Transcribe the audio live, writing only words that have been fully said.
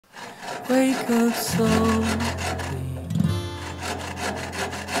wake up slowly,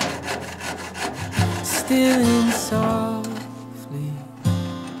 still and softly.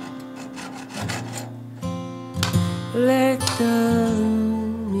 Let the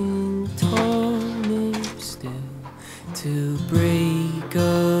looming torment still to break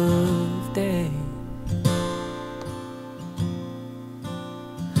of day.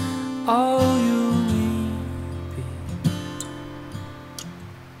 All you weeping,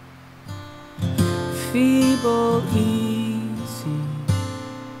 feeble, easy.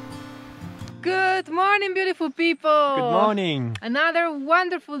 Good morning, beautiful people. Good morning. Another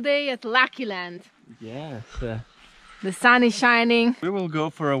wonderful day at Lucky Land. Yes. The sun is shining. We will go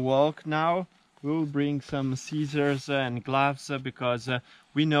for a walk now. We will bring some scissors and gloves because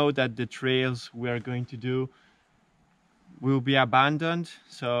we know that the trails we are going to do will be abandoned,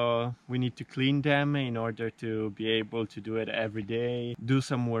 so we need to clean them in order to be able to do it every day, do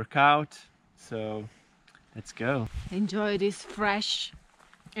some workout. So let's go. Enjoy this fresh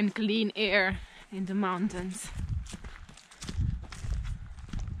and clean air in the mountains.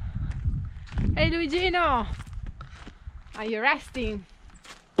 Hey Luigino, are you resting?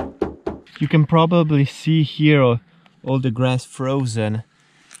 You can probably see here all the grass frozen.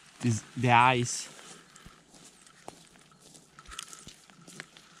 The ice.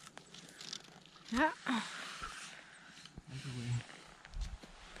 Yeah.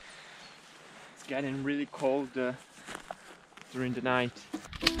 It's getting really cold during the night.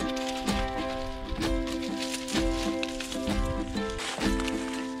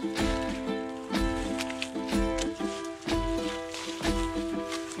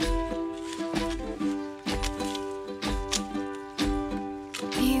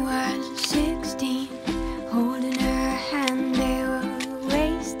 He was 16, holding her hand, they were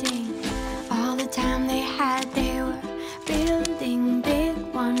wasting all the time they had. They were building big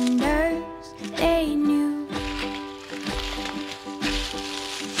wonders they knew.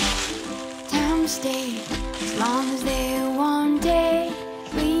 Time stayed as long as they wanted,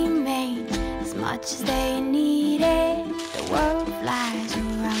 remained as much as they needed. The world flies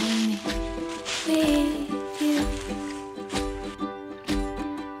around me with you.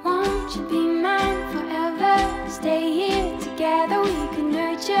 Won't you be mine forever? Stay here together, we can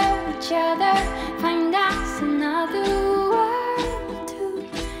nurture each other. Find us another world to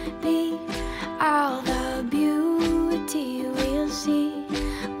be. All the beauty we'll see.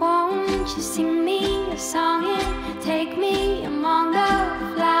 Won't you sing me a song and take me among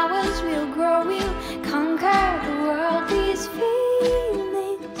the flowers? We'll grow, we'll conquer the world. These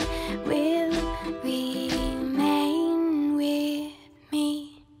feelings will remain with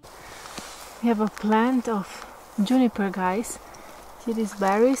me. We have a plant of juniper, guys. See these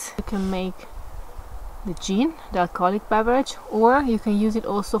berries? You can make the gin, the alcoholic beverage, or you can use it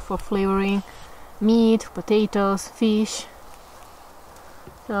also for flavoring meat, potatoes, fish.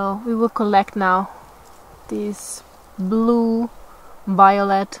 So we will collect now these blue,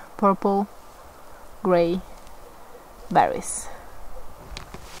 violet, purple, gray berries.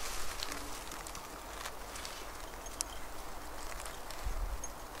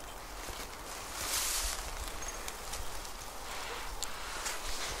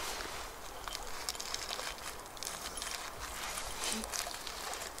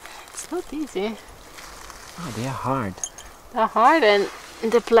 It's not easy. Oh, they are hard. They're hard, and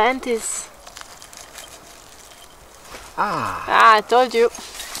the plant is... Ah! I told you.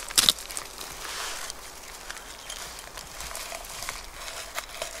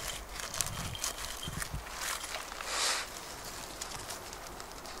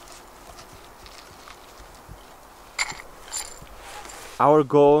 Our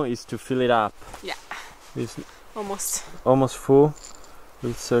goal is to fill it up. Yeah. It's Almost full.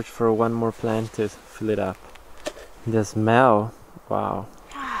 We'll search for one more plant to fill it up. The smell, wow.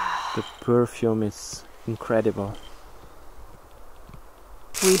 The perfume is incredible.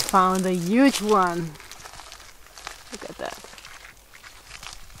 We found a huge one. Look at that.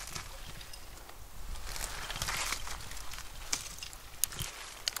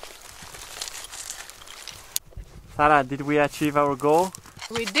 Sara, did we achieve our goal?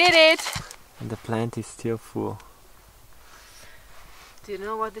 We did it! And the plant is still full. Do you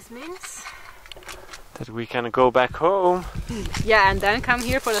know what this means? That we can go back home. Yeah, and then come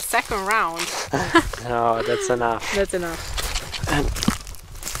here for the second round. No, that's enough. That's enough. And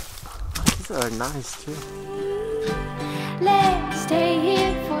these are nice too. Let's stay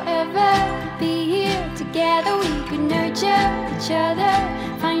here forever, be here together. We could nurture each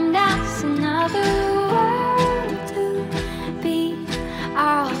other, find us another world to be.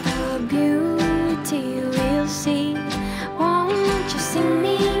 All the beauty we'll see. Won't you sing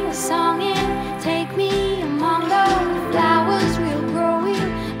me a song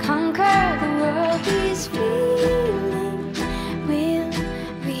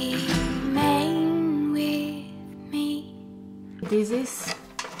is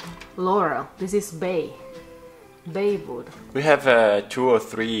laurel. This is bay wood. We have 2 or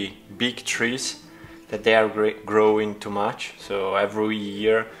 3 big trees that they are growing too much, so every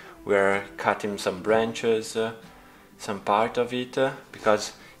year we're cutting some branches, some part of it,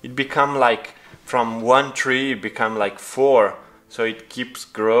 because it become like from one tree it become like 4, so it keeps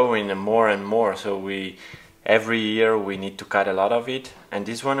growing more and more, so every year we need to cut a lot of it. And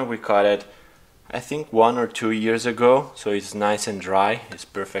this one we cut it I think 1 or 2 years ago, so it's nice and dry, it's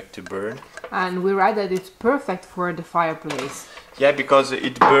perfect to burn. And we read that it's perfect for the fireplace. Yeah, because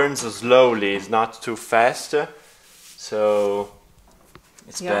it burns slowly, it's not too fast, so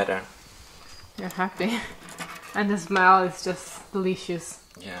it's better. You're happy. And the smell is just delicious.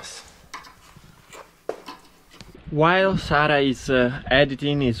 Yes. While Sara is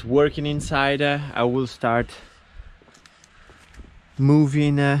editing, is working inside, I will start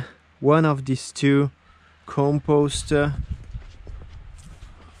moving one of these 2 compost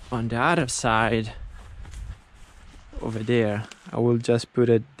on the other side over there. I will just put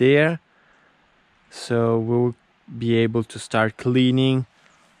it there, so we'll be able to start cleaning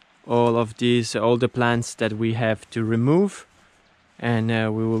all the plants that we have to remove, and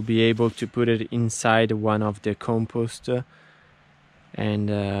we will be able to put it inside one of the compost,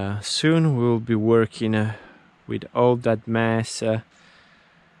 and soon we'll be working with all that mess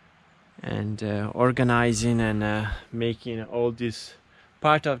and organizing and making all this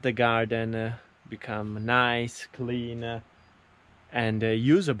part of the garden become nice, clean, and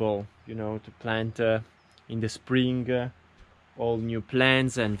usable, you know, to plant in the spring all new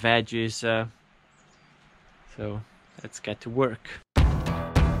plants and veggies. So let's get to work.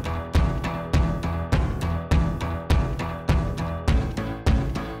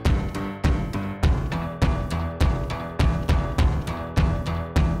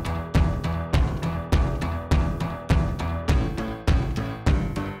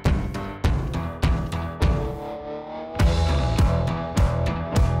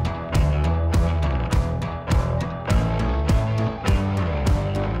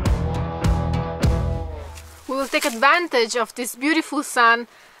 Take advantage of this beautiful sun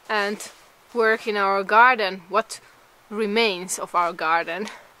and work in our garden, what remains of our garden.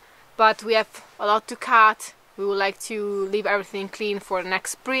 But we have a lot to cut. We would like to leave everything clean for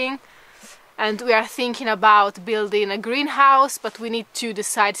next spring, and we are thinking about building a greenhouse, but we need to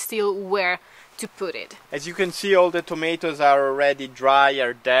decide still where to put it. As you can see, all the tomatoes are already dry,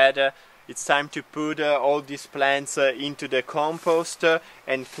 are dead. It's time to put all these plants into the compost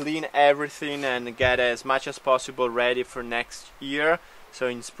and clean everything and get as much as possible ready for next year. So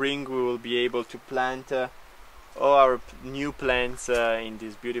in spring we will be able to plant all our new plants in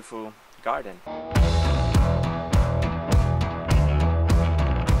this beautiful garden.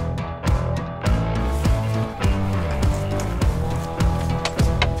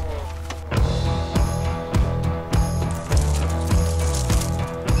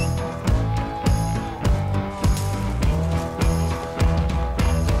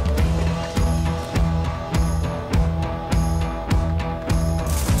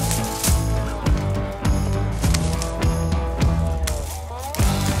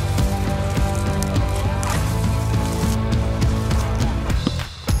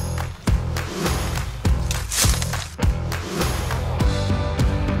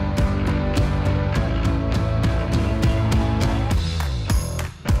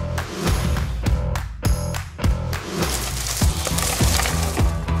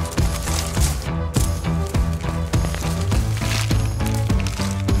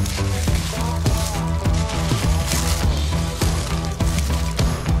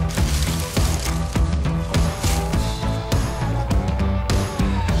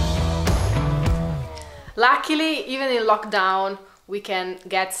 Luckily, even in lockdown, we can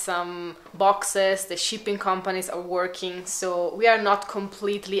get some boxes, the shipping companies are working, so we are not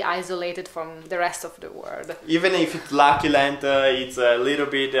completely isolated from the rest of the world. Even if it's Lucky Land, it's a little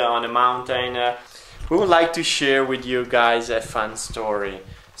bit on a mountain, we would like to share with you guys a fun story.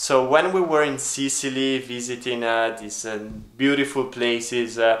 So when we were in Sicily visiting these beautiful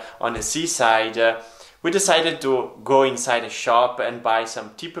places on the seaside, we decided to go inside a shop and buy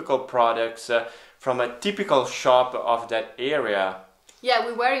some typical products from a typical shop of that area. Yeah,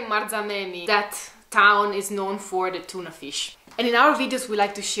 we were in Marzamemi. That town is known for the tuna fish. And in our videos we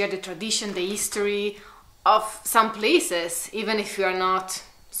like to share the tradition, the history of some places, even if we are not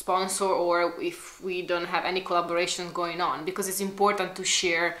sponsor or if we don't have any collaboration going on, because it's important to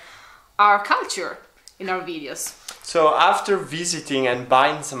share our culture in our videos. So after visiting and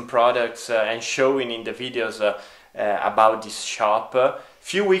buying some products and showing in the videos about this shop,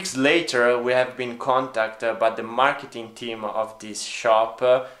 few weeks later, we have been contacted by the marketing team of this shop,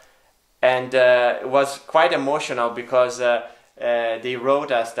 and it was quite emotional because they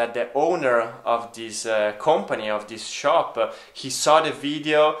wrote us that the owner of this company, of this shop, he saw the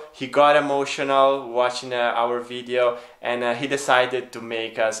video, he got emotional watching our video, and he decided to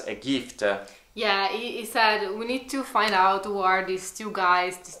make us a gift. Yeah, he said we need to find out who are these two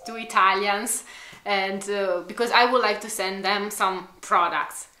guys, these two Italians, and because I would like to send them some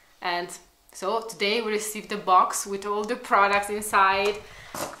products. And so today we received a box with all the products inside.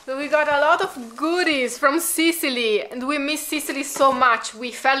 So we got a lot of goodies from Sicily, and we miss Sicily so much.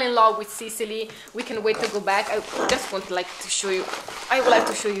 We fell in love with Sicily. We can wait to go back. I just want to show you. I would like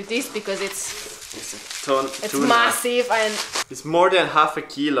to show you this because it's tuna. massive, and it's more than half a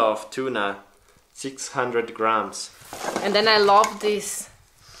kilo of tuna, 600 grams. And then I love this.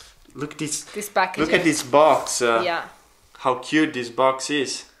 Look this package. Look at this box. Yeah. How cute this box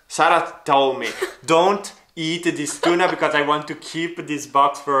is. Sara told me, don't eat this tuna because I want to keep this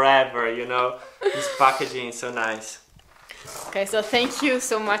box forever, you know. This packaging is so nice. Okay, so thank you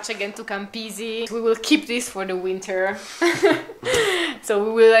so much again to Campisi. We will keep this for the winter. So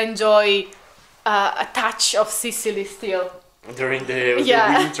we will enjoy a touch of Sicily still. During the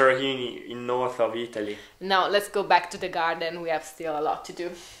winter here in north of Italy. Now let's go back to the garden. We have still a lot to do.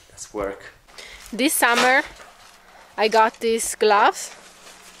 Let's work. This summer I got these gloves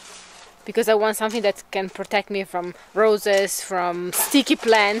because I want something that can protect me from roses, from sticky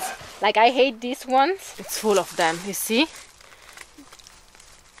plants. Like I hate these ones. It's full of them, you see?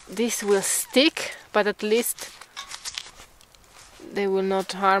 This will stick, but at least they will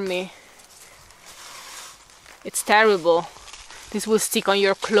not harm me. It's terrible. This will stick on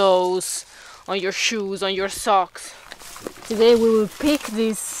your clothes, on your shoes, on your socks. Today we will pick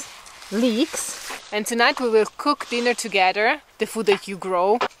these leeks, and tonight we will cook dinner together, the food that you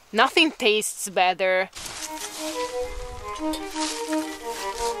grow. Nothing tastes better.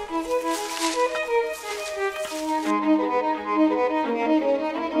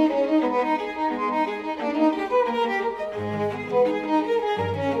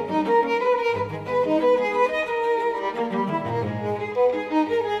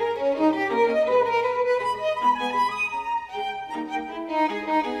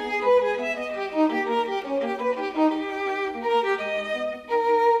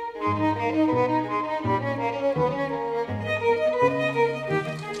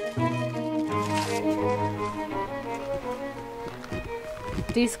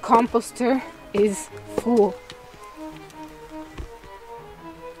 This composter is full.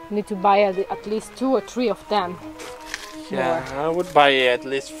 Need to buy at least 2 or 3 of them. Yeah, I would buy at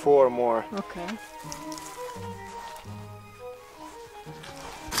least 4 more. Okay.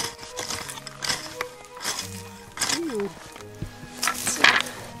 Ooh.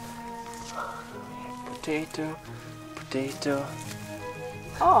 Potato.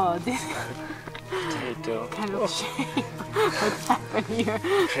 Oh, this Potato. kind of shape. What's happened here?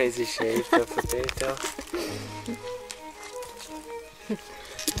 Crazy shape of potato.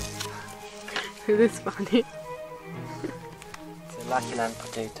 It is funny. It's a Lucky Land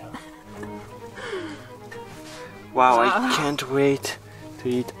potato. Wow, I can't wait to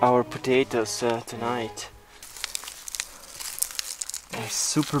eat our potatoes tonight. They're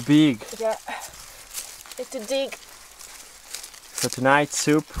super big. Yeah. Need to dig. So tonight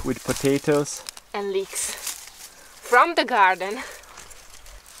soup with potatoes And leeks. From the garden.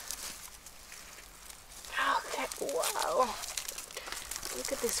 Okay, wow.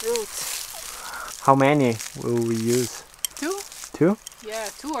 Look at these roots. How many will we use? 2? 2? Yeah,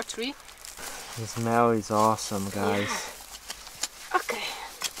 2 or 3. The smell is awesome, guys. Yeah. Okay.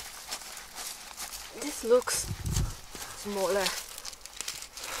 This looks smaller.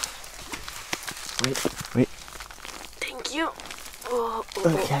 Wait. Thank you. Oh,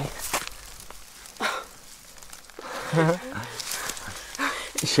 Okay.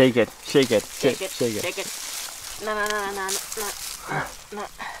 Shake it. Shake it. No.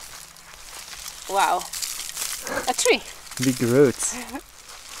 Wow. A tree. Big roots.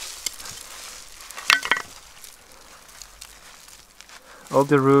 All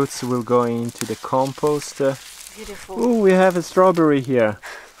the roots will go into the compost. Beautiful. Oh, we have a strawberry here.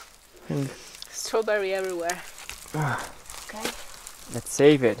 And Strawberry everywhere. Okay. let's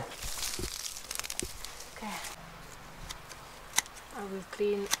save it. Okay. I will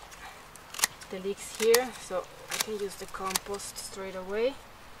clean the leeks here so I can use the compost straight away.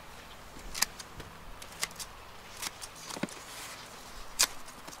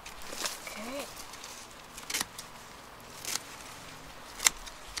 Okay.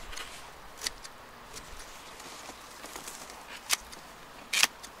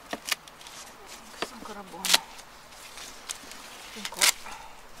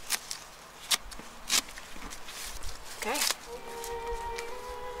 Okay.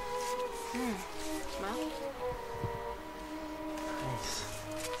 Smell. Nice.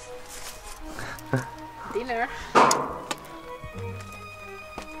 Dinner.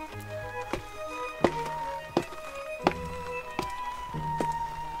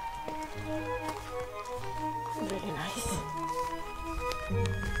 Very nice.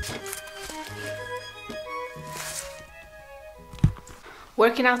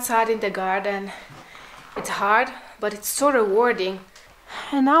 Working outside in the garden, it's hard, but it's so rewarding.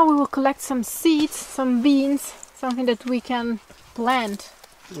 And now we will collect some seeds, some beans, something that we can plant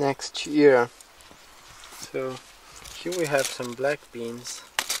next year. So here we have some black beans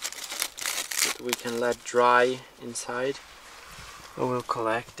that we can let dry inside. We will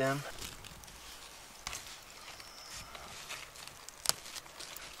collect them.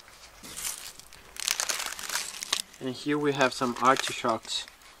 And here we have some artichokes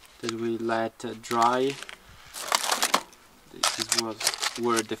that we let dry. This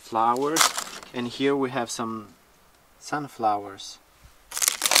were the flowers. And here we have some sunflowers.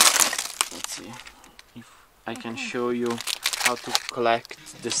 Let's see if I can show you how to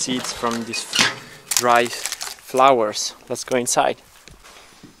collect the seeds from these dry flowers. Let's go inside.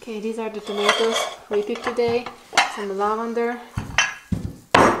 Okay, these are the tomatoes we picked today. Some lavender.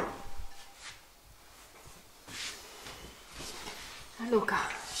 Luca,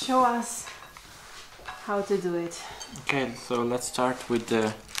 show us how to do it. Okay, so let's start with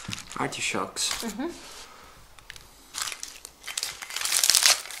the artichokes.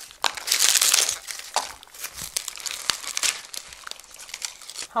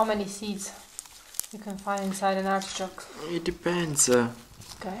 How many seeds you can find inside an artichoke? It depends.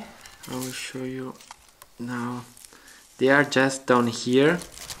 Okay. I will show you now. They are just down here.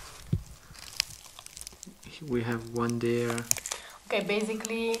 We have one there. Okay,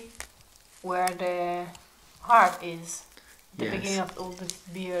 basically where the heart is. The Yes. beginning of all this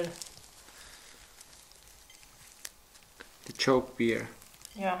beard. The choke beer.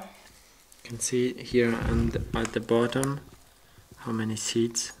 Yeah. You can see here and at the bottom how many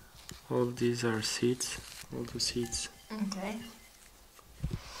seeds. All these are seeds. All the seeds. Okay.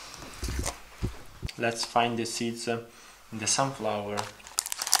 Let's find the seeds in the sunflower.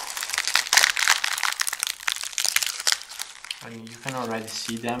 And you can already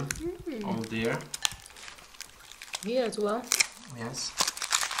see them all there. Here as well. Yes.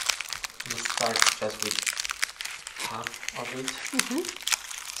 Let's start just with half of it.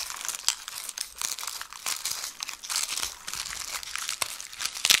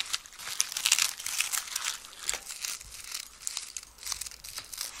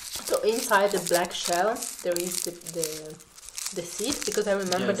 So inside the black shell there is the seeds, because I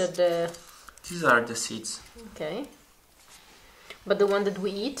remember Yes. that the... These are the seeds. Okay. But the one that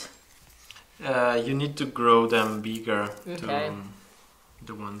we eat? You need to grow them bigger Okay. to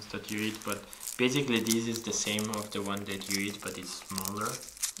the ones that you eat, but basically this is the same of the one that you eat, but it's smaller.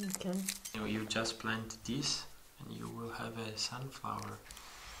 Okay. So you just plant this and you will have a sunflower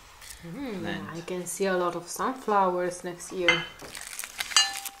plant. I can see a lot of sunflowers next year.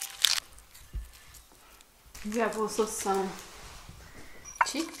 We have also some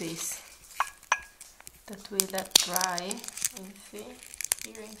chickpeas that we let dry. You see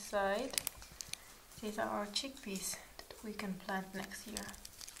here inside. These are our chickpeas that we can plant next year.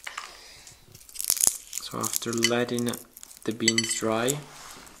 So after letting the beans dry,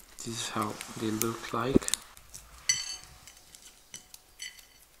 this is how they look like.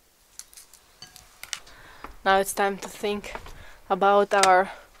 Now it's time to think about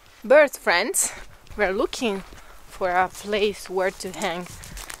our bird friends. We're looking for a place where to hang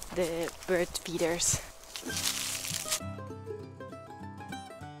the bird feeders.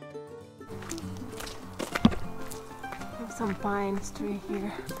 Have some pine tree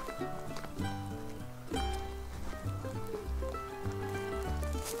here.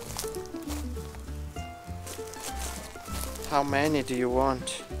 How many do you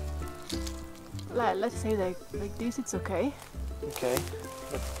want? Let's say like this, it's okay. Okay,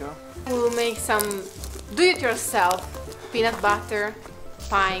 let's go. We will make some do-it-yourself peanut butter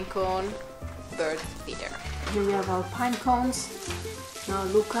pine cone bird feeder. Here we have our pine cones. Now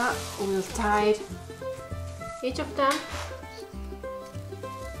Luca will tie each of them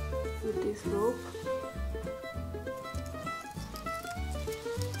with this rope.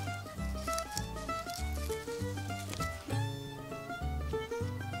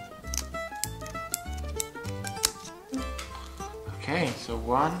 Okay, so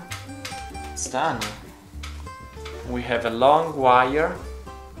one, it's done. We have a long wire.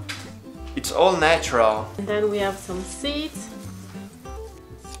 It's all natural. And then we have some seeds.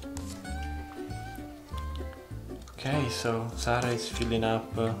 Okay, so Sara is filling up.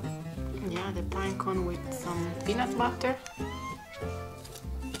 Yeah, the pine cone with some peanut butter.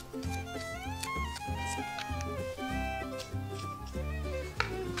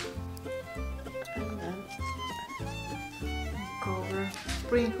 And then cover,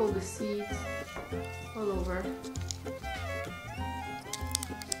 sprinkle the seeds all over.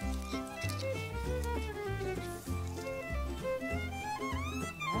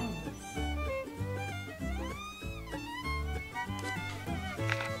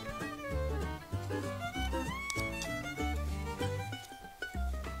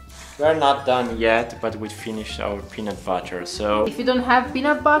 We're not done yet, but we finished our peanut butter, so... If you don't have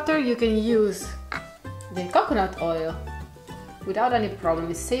peanut butter, you can use the coconut oil without any problem.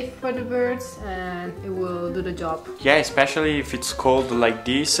 It's safe for the birds and it will do the job. Yeah, especially if it's cold like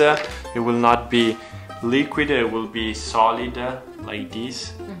this, it will not be liquid, it will be solid like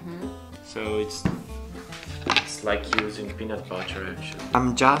this. So it's like using peanut butter actually.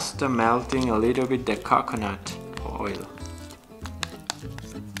 I'm just melting a little bit the coconut oil.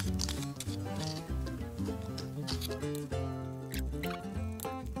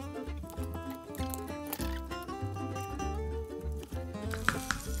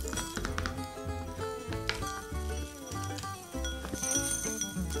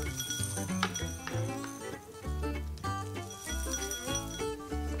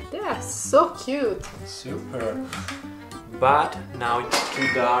 They are so cute. Super. But now it's too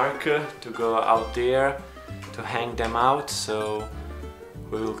dark to go out there to hang them out, so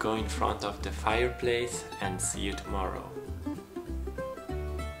we will go in front of the fireplace and see you tomorrow.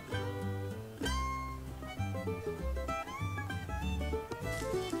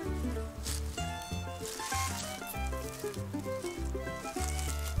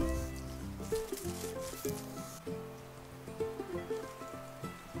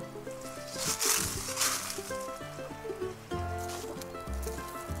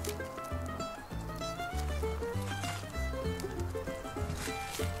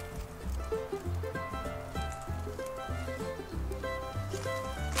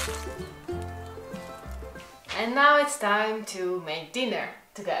 And now it's time to make dinner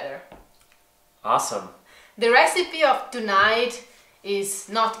together. Awesome. The recipe of tonight is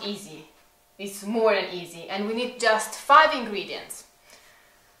not easy. It's more than easy, and we need just 5 ingredients.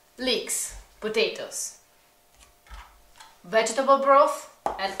 Leeks, potatoes, vegetable broth,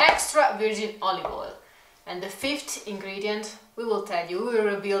 and extra virgin olive oil. And the 5th ingredient, we will tell you, we will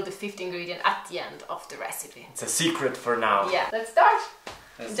reveal the 5th ingredient at the end of the recipe. It's a secret for now. Yeah, let's start.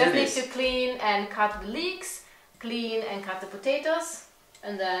 Let's Just do need this. to clean and cut the leeks, clean and cut the potatoes,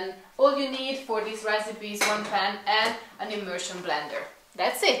 and then all you need for this recipe is 1 pan and an immersion blender.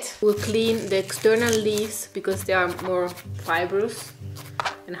 That's it. We'll clean the external leaves because they are more fibrous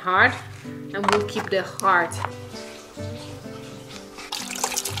and hard, and we'll keep the heart.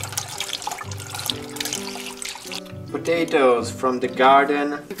 Potatoes from the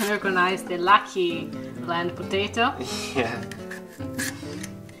garden. You can recognize the lucky blend potato. Yeah.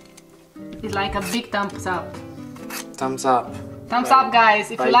 It's like a big thumbs up. Thumbs up. Thumbs up,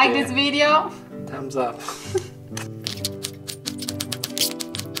 guys, if you Right like there. this video. Thumbs up.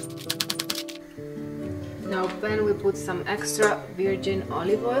 Now then we put some extra virgin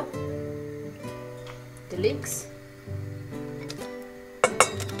olive oil, the leeks,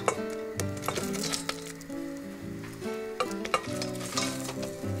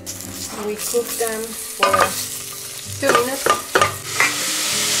 we cook them for 2 minutes,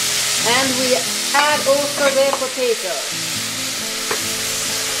 and we add also the potatoes,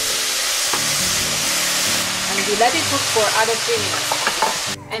 and we let it cook for other 3 minutes.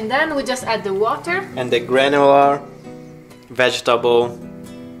 And then we just add the water And the granular vegetable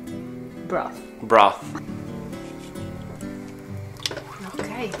broth. broth.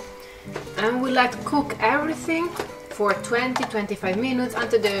 Okay, and we let cook everything for 20-25 minutes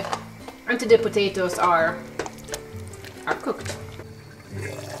until the potatoes are cooked.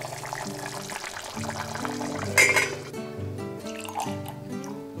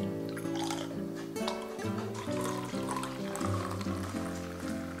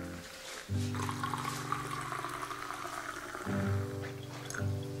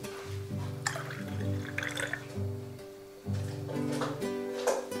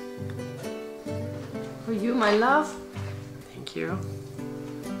 For you, my love. Thank you.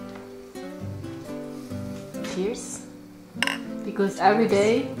 Cheers. Because every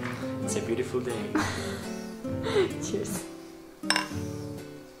day. It's a beautiful day. Cheers.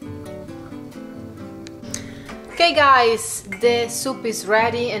 Okay, guys, the soup is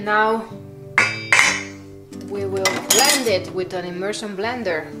ready, and now we will blend it with an immersion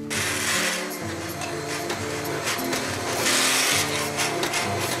blender.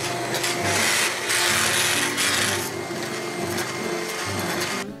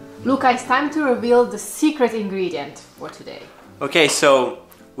 Luca, it's time to reveal the secret ingredient for today. Okay, so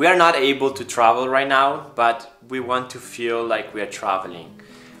we are not able to travel right now, but we want to feel like we are traveling.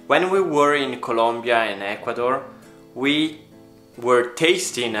 When we were in Colombia and Ecuador, we were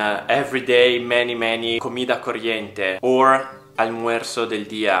tasting every day many comida corriente or almuerzo del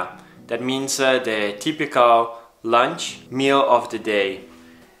día. That means the typical lunch meal of the day.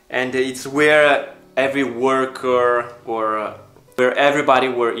 And it's where every worker or where everybody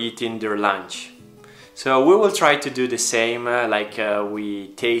were eating their lunch. So we will try to do the same like we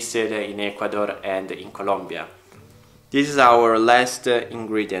tasted in Ecuador and in Colombia. This is our last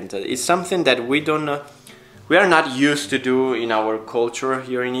ingredient. It's something that we are not used to do in our culture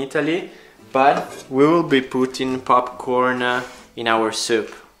here in Italy, but we will be putting popcorn in our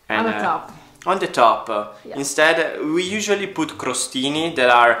soup. And, on the top. On the top. Yeah. Instead, we usually put crostini, that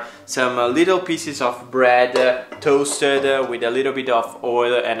are some little pieces of bread toasted with a little bit of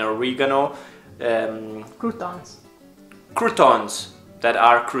oil and oregano. Croutons. Croutons, that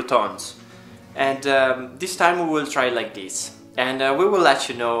are croutons. And this time we will try like this. And we will let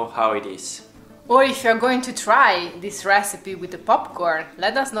you know how it is. Or if you're going to try this recipe with the popcorn,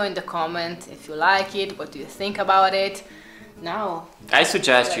 let us know in the comment if you like it, what do you think about it. Now, I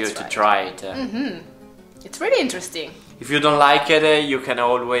suggest you to try it. It's really interesting. If you don't like it, you can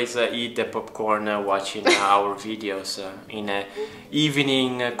always eat the popcorn watching our videos in a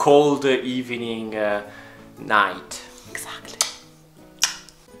evening, cold evening night. Exactly.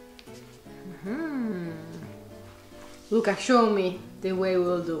 Luca, show me the way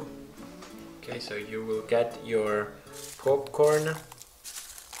we'll do. Okay, so you will get your popcorn,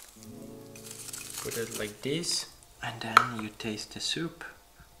 put it like this, and then you taste the soup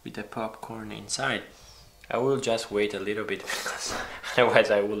with the popcorn inside. I will just wait a little bit because otherwise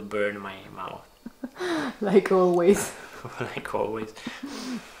I will burn my mouth. Like always. Like always.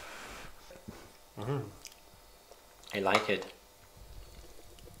 I like it.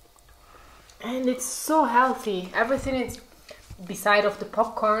 And it's so healthy. Everything is beside of the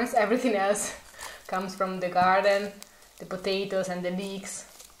popcorns, everything else comes from the garden, the potatoes and the leeks.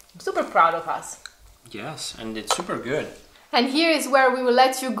 I'm super proud of us. Yes, and it's super good. And here is where we will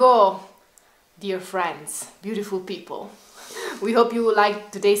let you go, dear friends, beautiful people. We hope you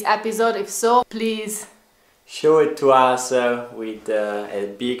liked today's episode. If so, please show it to us with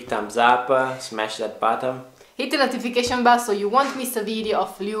a big thumbs up, smash that button. Hit the notification bell so you won't miss a video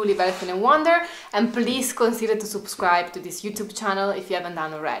of Lew, Leave Everything and Wander, and please consider to subscribe to this YouTube channel if you haven't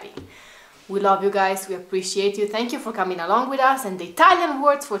done already. We love you guys, we appreciate you, thank you for coming along with us, and the Italian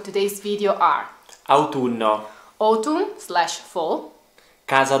words for today's video are autunno, autumn/fall,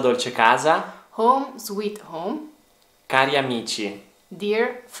 casa dolce casa, home sweet home, cari amici,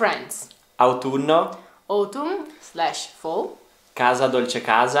 dear friends. Autunno, autumn/fall, casa dolce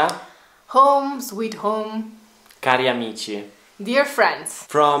casa, home sweet home, cari amici, dear friends.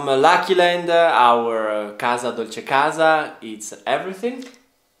 From Lucky Land, our casa dolce casa, it's everything.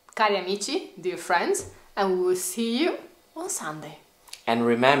 Cari amici, dear friends, and we will see you on Sunday. And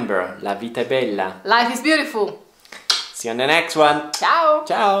remember, la vita è bella. Life is beautiful. See you on the next one. Ciao.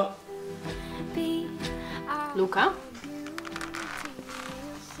 Ciao. Luca,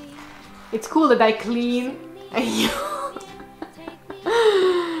 it's cool that I clean and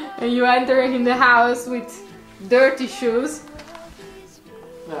you enter in the house with dirty shoes.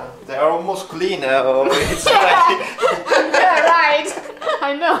 Yeah, they are almost clean. It's Yeah, right.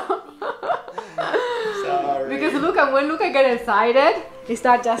 I know. Sorry. Because when Luca gets excited, he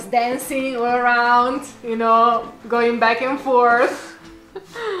starts just dancing all around, you know, going back and forth.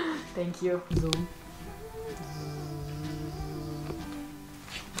 Thank you. Zoom.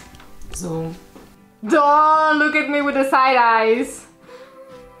 Zoom. Don't look at me with the side eyes.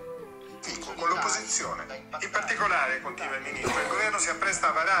 Con l'opposizione. In particolare, continua il ministro, il governo si appresta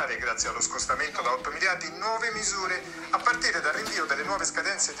a varare, grazie allo scostamento da 8 miliardi, nuove misure a partire dal rinvio delle nuove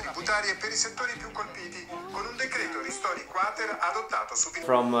scadenze tributarie per i settori più colpiti, con un decreto ristori quater adottato su...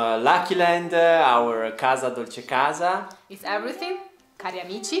 From Lucky Land, our casa dolce casa. It's everything, cari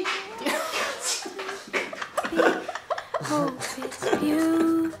amici. Hope it's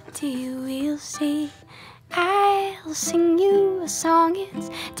beauty we'll see. I'll sing you a song. It's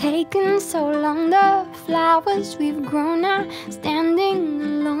taken so long. The flowers we've grown are standing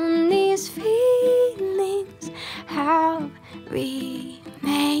alone. These feelings, how real.